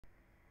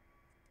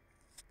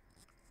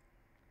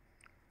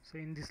So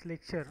in this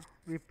lecture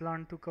we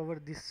plan to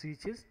cover these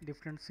switches,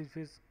 different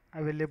switches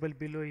available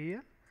below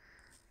here.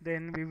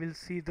 Then we will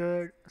see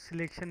the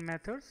selection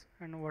methods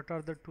and what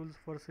are the tools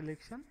for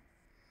selection.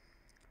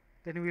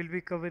 Then we will be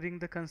covering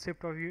the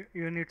concept of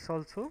units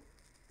also,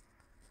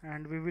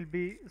 and we will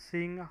be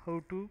seeing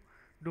how to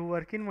do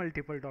work in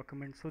multiple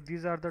documents. So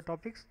these are the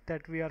topics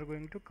that we are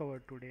going to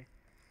cover today.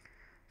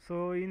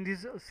 So in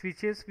these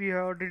switches we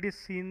have already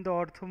seen the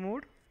ortho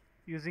mode.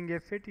 Using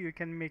F8 you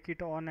can make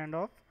it on and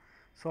off.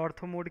 So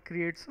ortho mode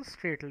creates a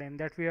straight line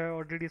that we have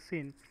already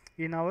seen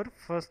in our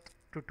first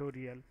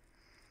tutorial.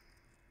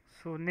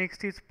 So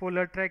next is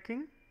polar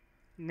tracking.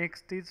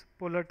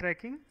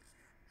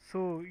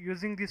 So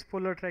using this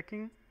polar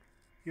tracking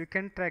you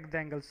can track the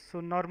angles. So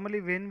normally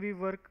when we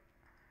work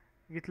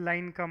with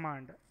line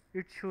command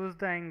it shows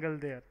the angle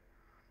there,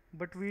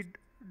 but we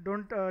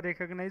don't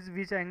recognize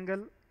which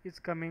angle is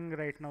coming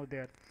right now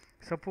there.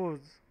 Suppose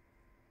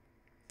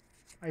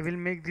I will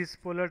make this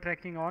polar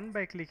tracking on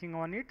by clicking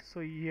on it. So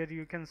here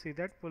you can see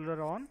that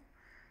polar on.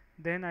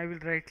 Then I will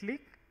right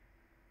click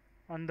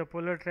on the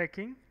polar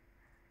tracking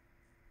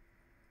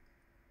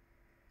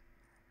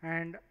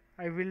and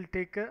I will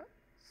take a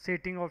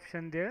setting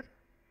option there.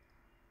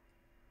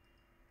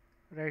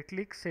 Right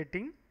click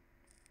setting.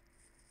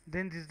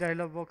 Then this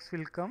dialog box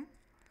will come.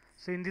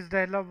 So in this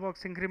dialog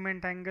box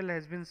increment angle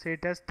has been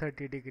set as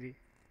 30 degree.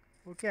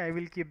 Okay, I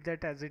will keep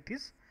that as it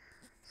is.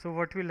 So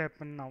what will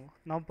happen now?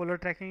 Now polar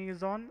tracking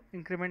is on,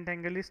 increment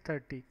angle is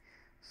 30.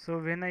 So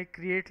when I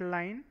create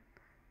line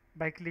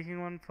by clicking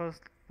on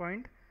first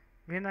point,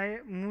 when I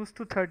moves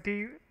to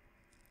 30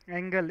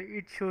 angle,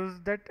 it shows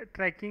that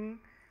tracking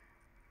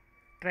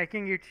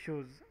it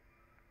shows.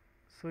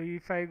 So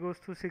if I goes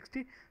to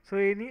 60, so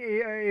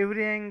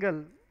every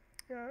angle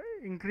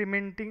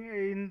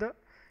incrementing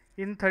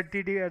in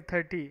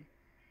 30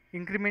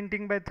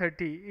 incrementing by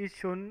 30 is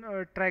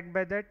shown tracked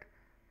by that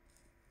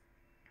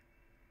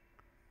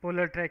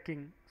polar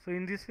tracking. So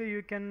in this way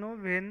you can know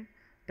when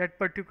that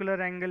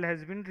particular angle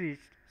has been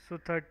reached. So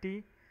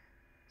 30,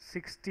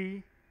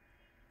 60,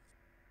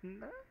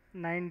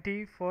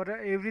 90, for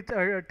every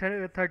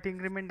 30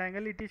 increment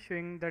angle it is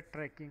showing that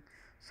tracking.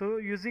 So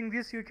using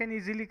this you can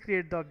easily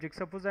create the object.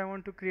 Suppose I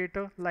want to create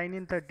a line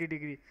in 30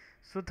 degree.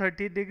 So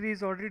 30 degree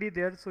is already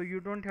there, so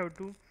you don't have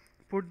to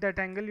put that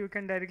angle, you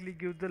can directly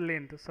give the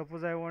length.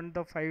 Suppose I want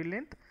the 5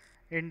 length,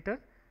 enter.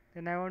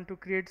 Then I want to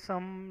create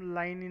some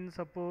line in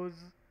suppose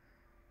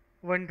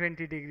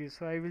 120 degrees.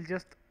 So I will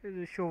just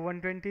show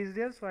 120 is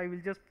there, so I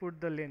will just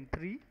put the length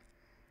 3.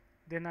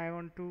 Then I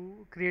want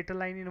to create a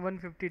line in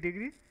 150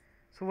 degree.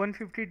 So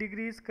 150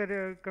 degrees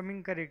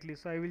coming correctly,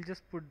 so I will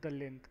just put the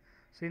length.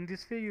 So in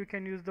this way you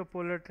can use the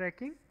polar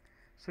tracking.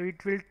 So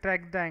it will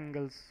track the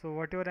angles. So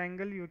whatever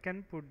angle you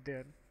can put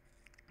there,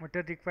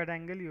 whatever required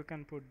angle you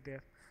can put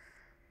there.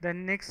 The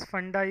next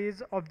funda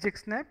is object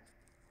snap.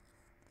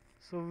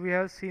 So we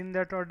have seen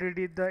that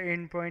already the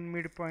end point,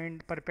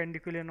 midpoint,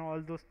 perpendicular and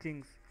all those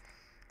things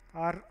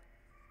are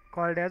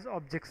called as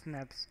object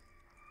snaps.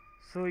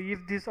 So if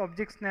this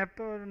object snap,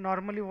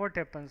 normally what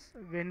happens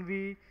when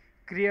we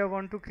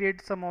want to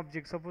create some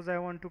object. Suppose I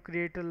want to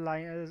create a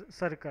line,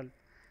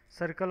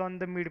 circle on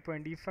the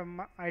midpoint. If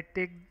I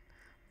take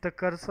the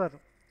cursor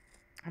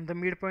on the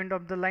midpoint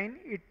of the line,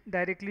 it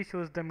directly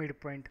shows the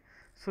midpoint.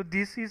 So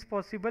this is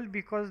possible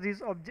because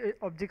this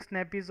object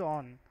snap is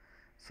on.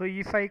 So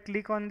if I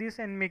click on this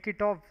and make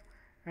it off,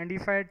 and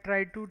if I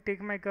try to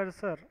take my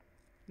cursor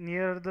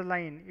near the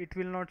line, it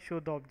will not show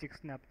the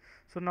object snap.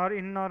 So now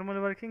in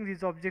normal working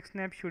this object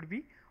snap should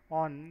be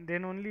on,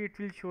 then only it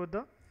will show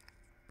the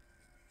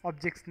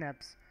object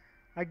snaps.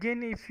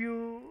 Again, if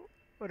you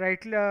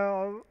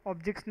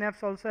object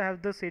snaps also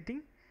have the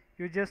setting,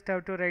 you just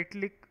have to right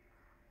click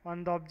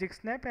on the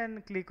object snap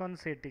and click on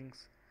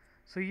settings.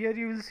 So here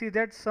you will see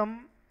that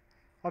some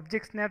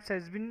object snaps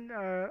has been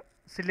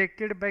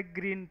selected by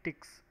green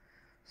ticks.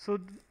 So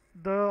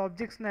the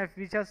object snaps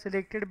which are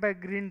selected by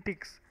green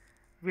ticks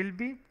will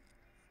be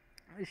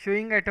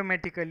showing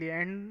automatically,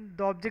 and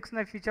the object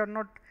snaps which are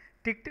not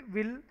ticked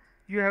will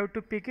you have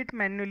to pick it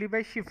manually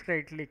by shift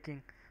right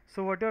clicking.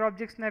 So whatever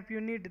object snap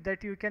you need,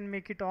 that you can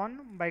make it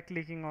on by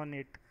clicking on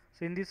it.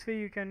 So in this way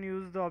you can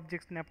use the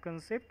object snap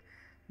concept.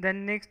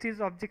 Then next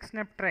is object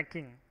snap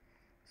tracking.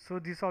 So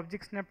this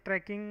object snap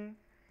tracking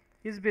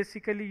is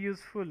basically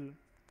useful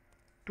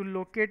to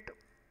locate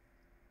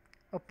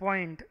a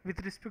point with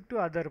respect to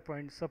other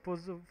points.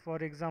 Suppose for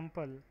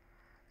example,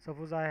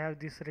 suppose I have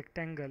this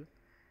rectangle,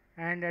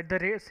 and at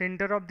the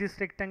center of this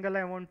rectangle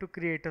I want to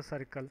create a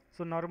circle.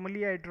 So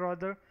normally I draw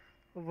the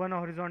one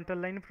horizontal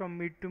line from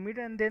mid to mid,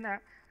 and then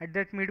at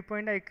that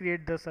midpoint I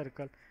create the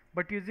circle.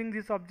 But using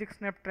this object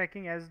snap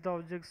tracking, as the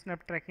object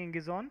snap tracking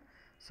is on,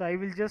 so I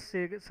will just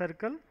say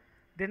circle,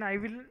 then I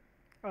will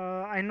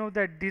I know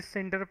that this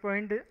center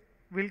point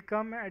will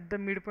come at the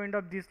midpoint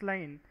of this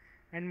line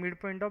and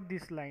midpoint of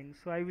this line.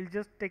 So I will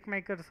just take my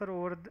cursor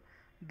over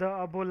the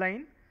above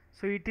line.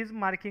 So it is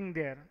marking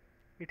there,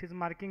 it is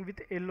marking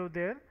with yellow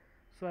there.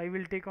 So I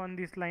will take on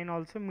this line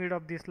also, mid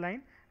of this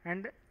line,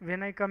 and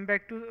when I come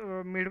back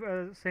to mid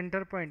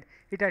center point,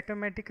 it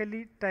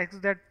automatically tracks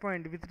that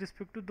point with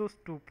respect to those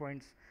 2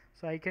 points.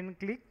 So I can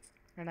click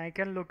and I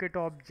can locate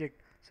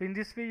object. So in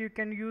this way you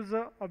can use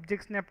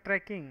object snap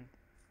tracking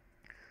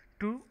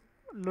to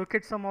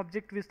locate some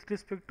object with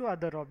respect to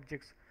other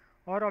objects.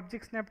 Or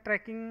object snap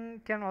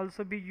tracking can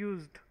also be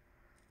used.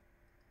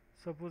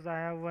 Suppose I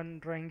have one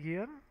drawing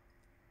here.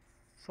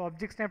 So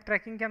object snap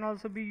tracking can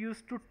also be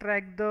used to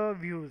track the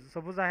views.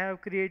 Suppose I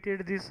have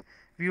created this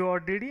view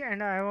already,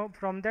 and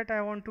from that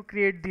I want to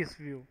create this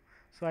view.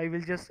 So I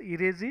will just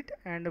erase it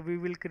and we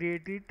will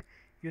create it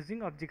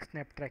using object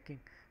snap tracking.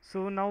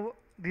 So now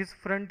this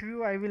front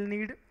view I will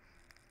need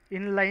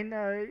in line,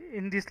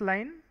 in this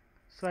line.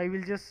 So I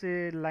will just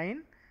say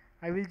line.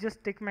 I will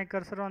just take my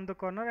cursor on the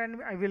corner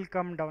and I will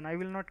come down. I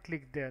will not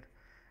click there,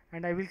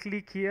 and I will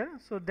click here.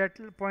 So that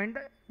point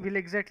will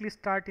exactly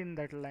start in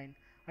that line.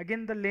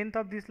 Again the length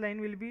of this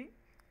line will be,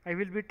 I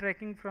will be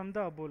tracking from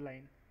the above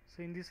line.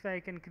 So in this way I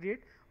can create,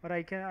 or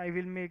I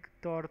will make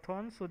the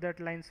orthon so that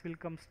lines will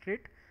come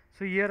straight.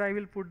 So here I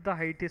will put the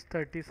height is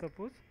 30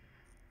 suppose,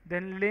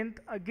 then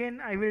length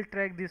again I will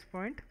track this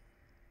point,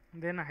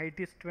 then height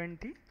is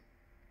 20,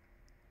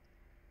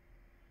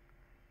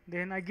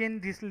 then again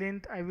this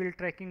length I will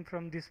tracking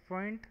from this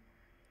point,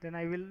 then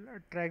I will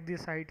track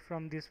this height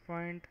from this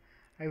point,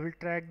 I will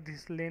track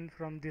this length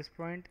from this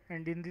point,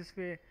 and in this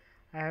way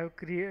I have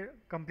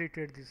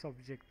completed this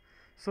object.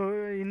 So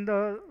in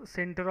the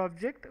center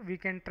object we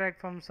can track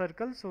from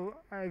circle. So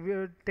I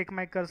will take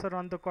my cursor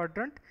on the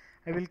quadrant,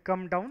 I will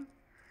come down,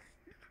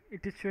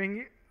 it is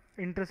showing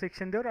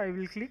intersection there, I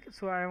will click.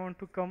 So I want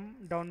to come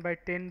down by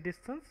 10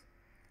 distance,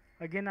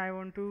 again I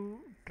want to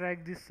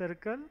track this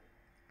circle,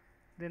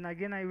 then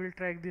again I will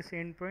track this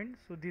end point.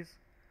 So this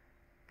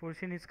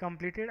portion is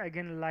completed.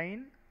 Again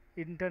line,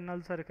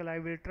 internal circle I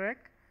will track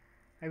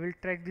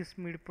this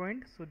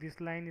midpoint. So this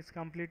line is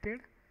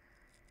completed.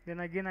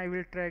 Then again I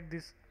will track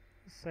this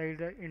side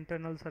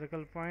internal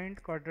circle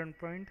point, quadrant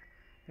point,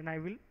 then I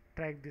will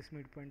track this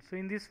midpoint. So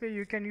in this way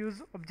you can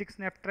use object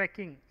snap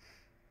tracking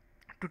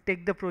to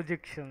take the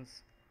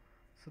projections.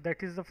 So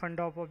that is the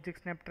funda of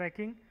object snap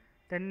tracking.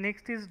 Then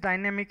next is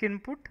dynamic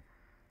input.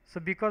 So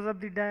because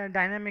of the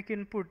dynamic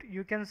input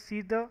you can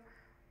see the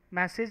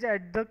message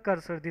at the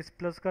cursor, this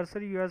plus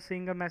cursor you are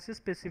seeing a message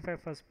specify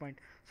first point.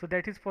 So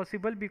that is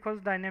possible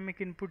because dynamic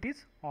input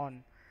is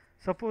on.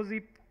 Suppose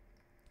if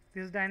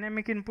this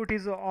dynamic input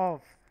is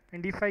off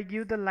and if I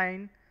give the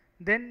line,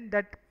 then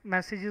that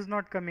message is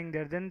not coming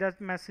there, then that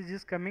message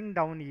is coming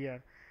down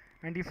here.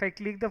 And if I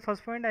click the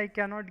first point I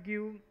cannot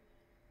give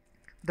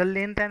the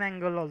length and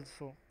angle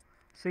also.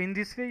 So in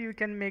this way you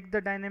can make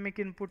the dynamic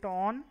input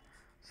on,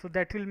 so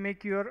that will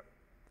make your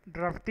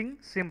drafting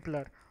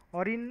simpler.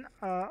 Or in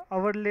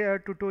our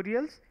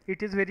tutorials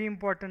it is very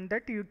important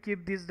that you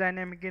keep this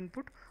dynamic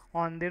input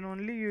on, then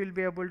only you will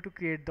be able to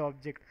create the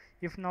object.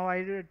 If now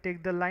I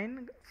take the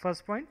line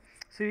first point,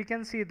 so you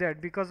can see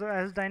that because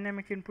as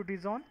dynamic input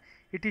is on,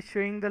 it is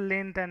showing the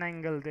length and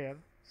angle there.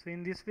 So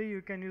in this way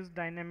you can use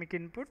dynamic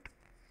input.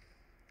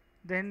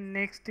 Then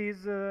next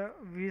is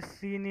we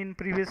seen in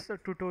previous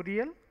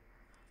tutorial,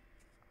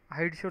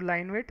 hide show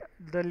line weight,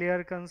 the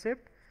layer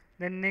concept.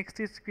 Then next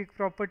is quick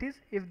properties.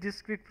 If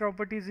this quick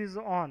properties is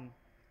on,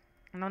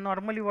 now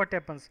normally what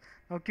happens,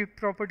 now quick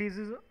properties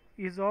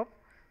is off.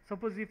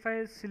 Suppose if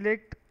I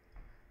select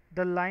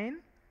the line,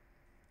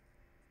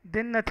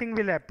 then nothing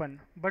will happen.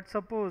 But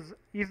suppose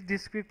if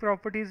this quick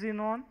properties is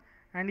on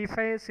and if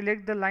I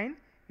select the line,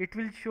 it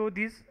will show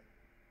this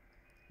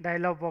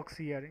dialog box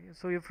here.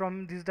 So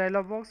from this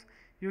dialog box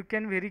you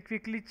can very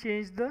quickly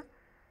change the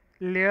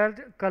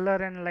layered color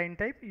and line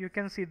type. You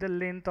can see the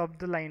length of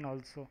the line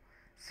also.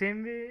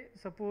 Same way,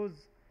 suppose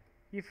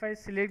if I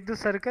select the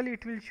circle,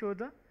 it will show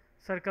the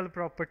circle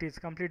properties,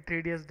 complete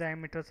radius,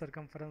 diameter,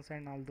 circumference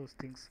and all those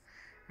things.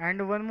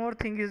 And one more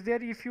thing is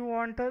there, if you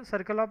want a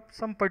circle of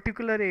some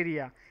particular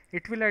area,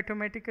 it will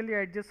automatically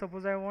adjust.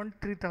 Suppose I want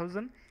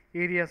 3000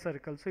 area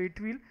circle, so it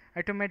will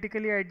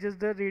automatically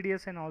adjust the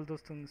radius and all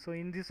those things. So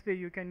in this way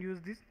you can use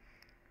this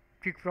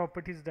quick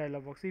properties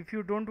dialog box. If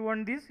you don't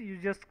want this, you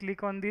just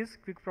click on this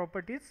quick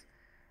properties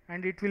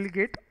and it will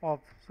get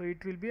off, so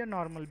it will be a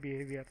normal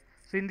behavior.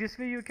 So in this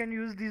way you can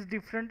use these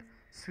different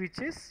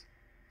switches.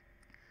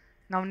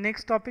 Now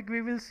next topic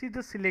we will see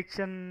the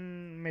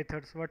selection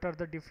methods. What are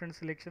the different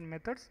selection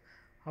methods,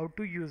 how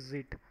to use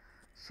it.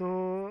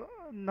 So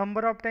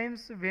number of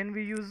times when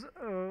we use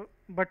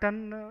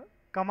button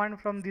command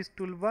from this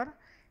toolbar,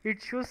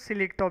 it shows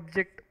select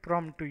object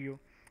prompt to you.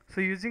 So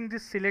using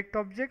this select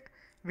object,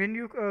 when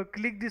you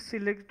click this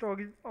select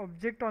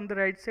object on the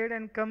right side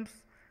and comes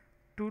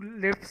to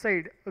left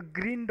side, a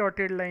green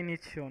dotted line is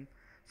shown.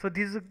 So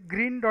this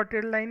green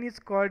dotted line is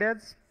called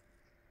as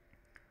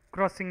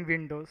crossing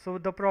window. So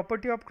the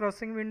property of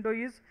crossing window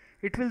is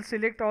it will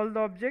select all the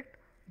object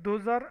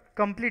those are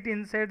complete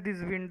inside this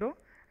window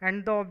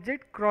and the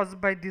object crossed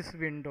by this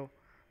window.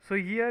 So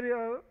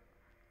here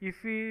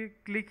if we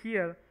click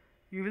here,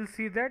 you will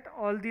see that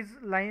all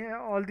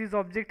these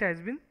object has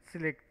been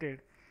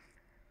selected.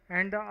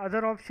 And the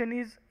other option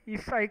is,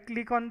 if I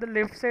click on the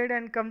left side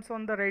and comes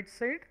on the right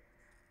side,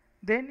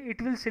 then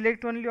it will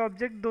select only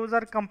object those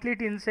are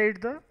complete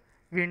inside the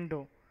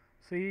window.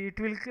 So it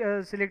will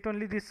select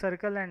only this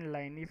circle and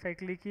line. If I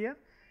click here,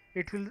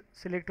 it will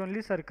select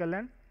only circle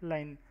and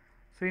line.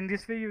 So in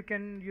this way you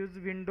can use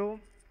window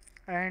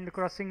and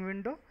crossing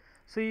window.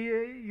 So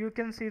you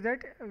can see that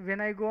when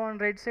I go on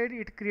right side,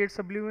 it creates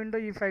a blue window.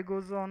 If I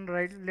goes on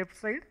left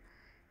side,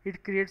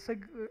 it creates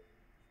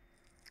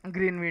a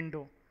green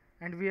window.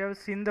 And we have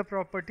seen the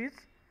properties.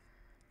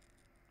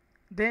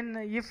 Then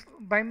if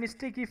by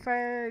mistake if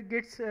I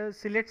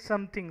select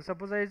something,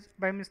 suppose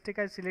by mistake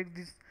I select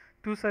these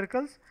two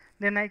circles,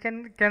 then I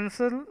can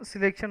cancel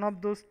selection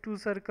of those two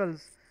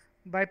circles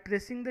by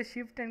pressing the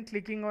shift and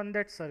clicking on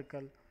that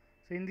circle.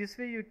 So in this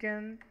way you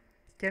can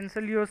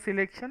cancel your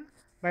selection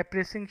by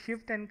pressing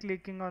shift and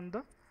clicking on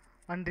the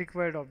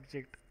unrequired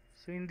object.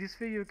 So in this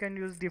way you can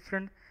use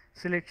different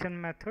selection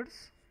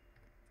methods.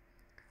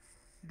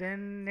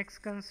 Then next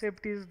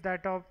concept is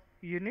that of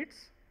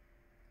units.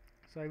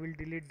 So I will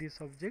delete this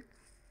object.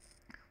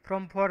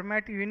 From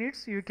format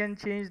units you can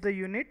change the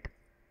unit.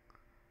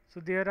 So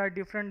there are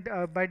different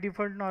by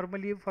default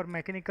normally for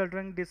mechanical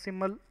drawing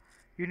decimal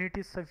unit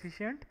is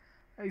sufficient.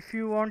 If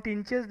you want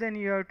inches, then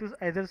you have to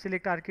either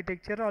select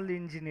architecture or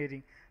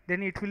engineering,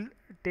 then it will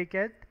take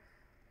as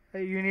a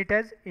unit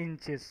as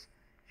inches.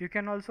 You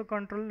can also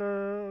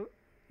control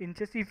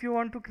inches. If you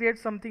want to create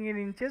something in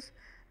inches,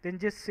 then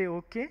just say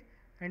OK.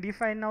 And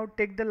if I now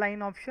take the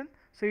line option,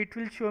 so it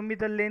will show me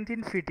the length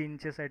in feet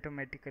inches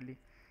automatically.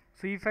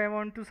 So if I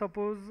want to,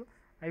 suppose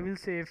I will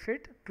say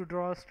feet to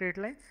draw a straight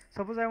line.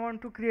 Suppose I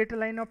want to create a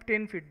line of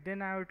 10 feet,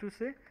 then I have to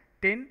say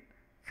 10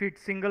 feet,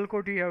 single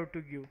quote you have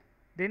to give.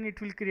 Then it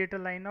will create a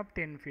line of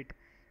 10 feet.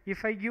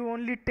 If I give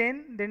only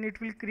 10, then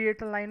it will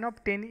create a line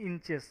of 10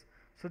 inches.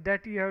 So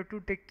that you have to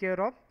take care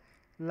of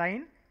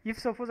line. If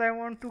suppose I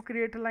want to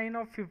create a line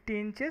of 50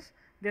 inches,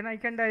 then I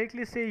can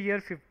directly say here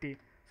 50.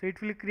 So it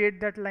will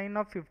create that line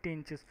of 50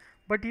 inches.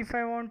 But if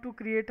I want to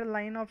create a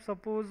line of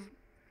suppose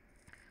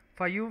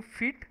 5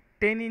 feet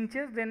 10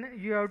 inches, then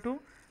you have to,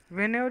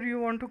 whenever you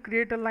want to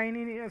create a line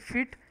in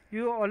feet,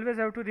 you always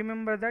have to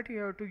remember that you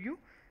have to give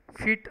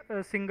feet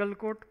single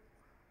quote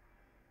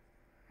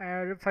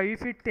 5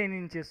 feet 10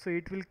 inches. So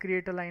it will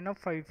create a line of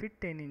 5 feet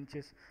 10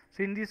 inches.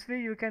 So in this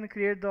way you can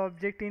create the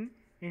object in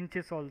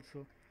inches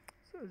also.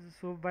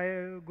 So by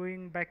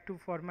going back to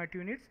format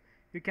units,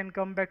 you can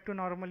come back to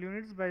normal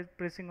units by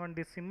pressing on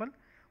decimal.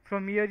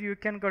 From here you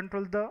can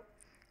control the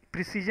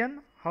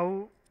precision,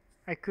 how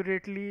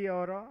accurately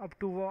or up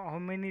to how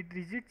many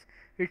digits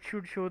it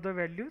should show the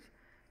values.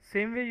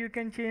 Same way you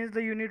can change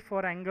the unit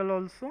for angle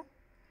also,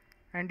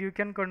 and you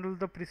can control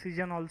the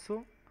precision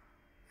also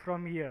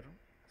from here.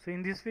 So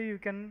in this way you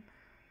can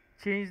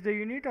change the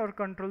unit or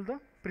control the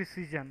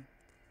precision.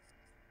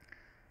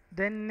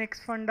 Then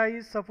next funda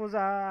is, suppose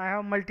I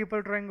have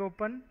multiple drawing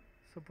open.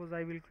 Suppose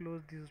I will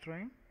close this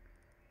drawing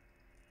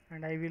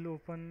and I will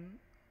open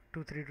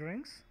 2-3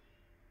 drawings.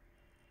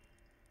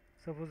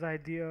 Suppose I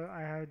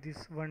have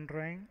this one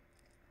drawing.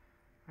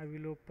 I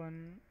will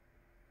open,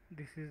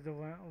 this is the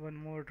one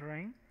more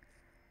drawing,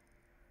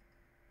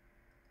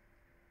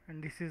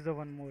 and this is the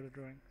one more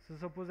drawing. So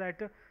suppose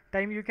at a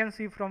time you can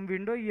see from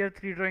window here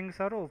 3 drawings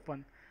are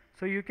open.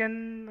 So you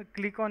can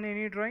click on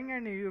any drawing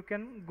and you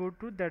can go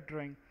to that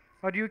drawing,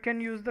 or you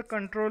can use the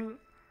control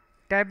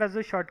tab as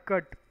a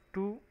shortcut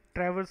to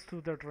traverse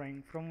through the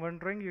drawing. From one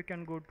drawing you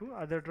can go to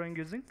other drawing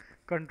using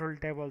control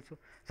tab also.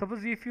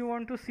 Suppose if you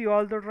want to see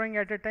all the drawing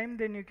at a time,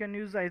 then you can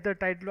use either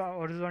tile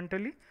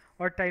horizontally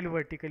or tile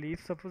vertically.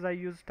 If suppose I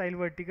use tile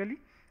vertically,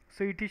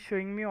 so it is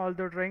showing me all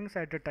the drawings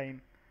at a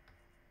time.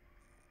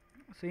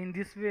 So in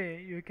this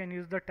way you can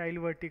use the tile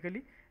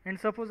vertically. And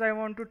suppose I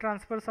want to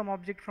transfer some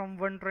object from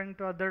one drawing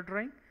to other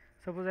drawing.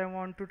 Suppose I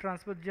want to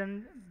transfer,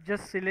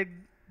 just select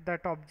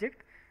that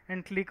object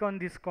and click on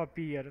this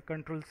copy here,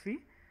 Control C,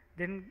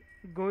 then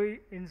go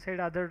inside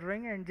other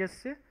drawing and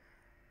just say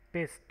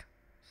paste.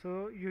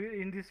 So you,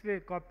 in this way,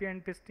 copy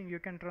and pasting, you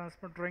can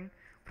transfer drawing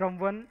from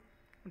one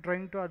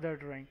drawing to other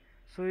drawing.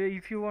 So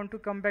if you want to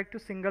come back to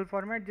single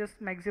format,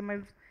 just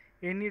maximize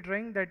any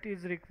drawing that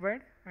is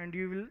required and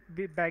you will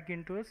be back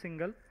into a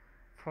single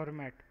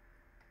format.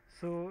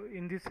 So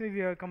in this way we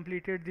have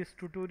completed this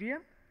tutorial.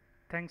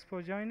 Thanks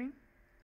for joining.